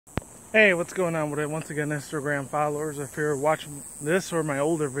Hey, what's going on with it? Once again, Instagram followers, if you're watching this or my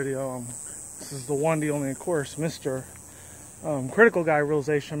older video, this is the one, the only, of course, Mr. Critical Guy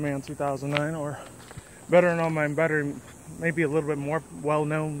Realization Man 2009, or better known, maybe a little bit more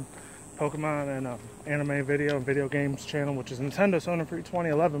well-known Pokemon and anime video and video games channel, which is Nintendo Sony Free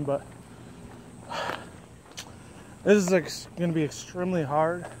 2011. But this is going to be extremely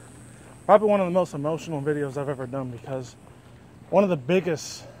hard. Probably one of the most emotional videos I've ever done, because one of the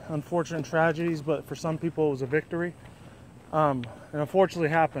biggest unfortunate tragedies, but for some people it was a victory, and unfortunately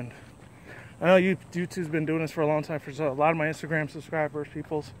happened. I know YouTube's been doing this for a long time. For a lot of my Instagram subscribers,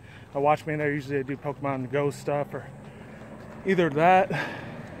 people that watch me there, usually they do Pokemon Go stuff, or either that,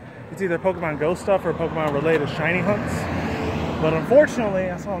 it's either Pokemon Go stuff or Pokemon related shiny hunts. But unfortunately,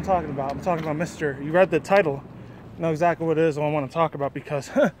 that's what I'm talking about. I'm talking about Mr. You read the title, you know exactly what it is, what I want to talk about, because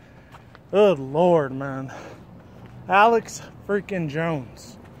good Lord, man. Alex freaking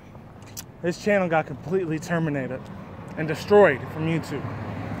Jones. His channel got completely terminated and destroyed from YouTube.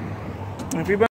 If you've been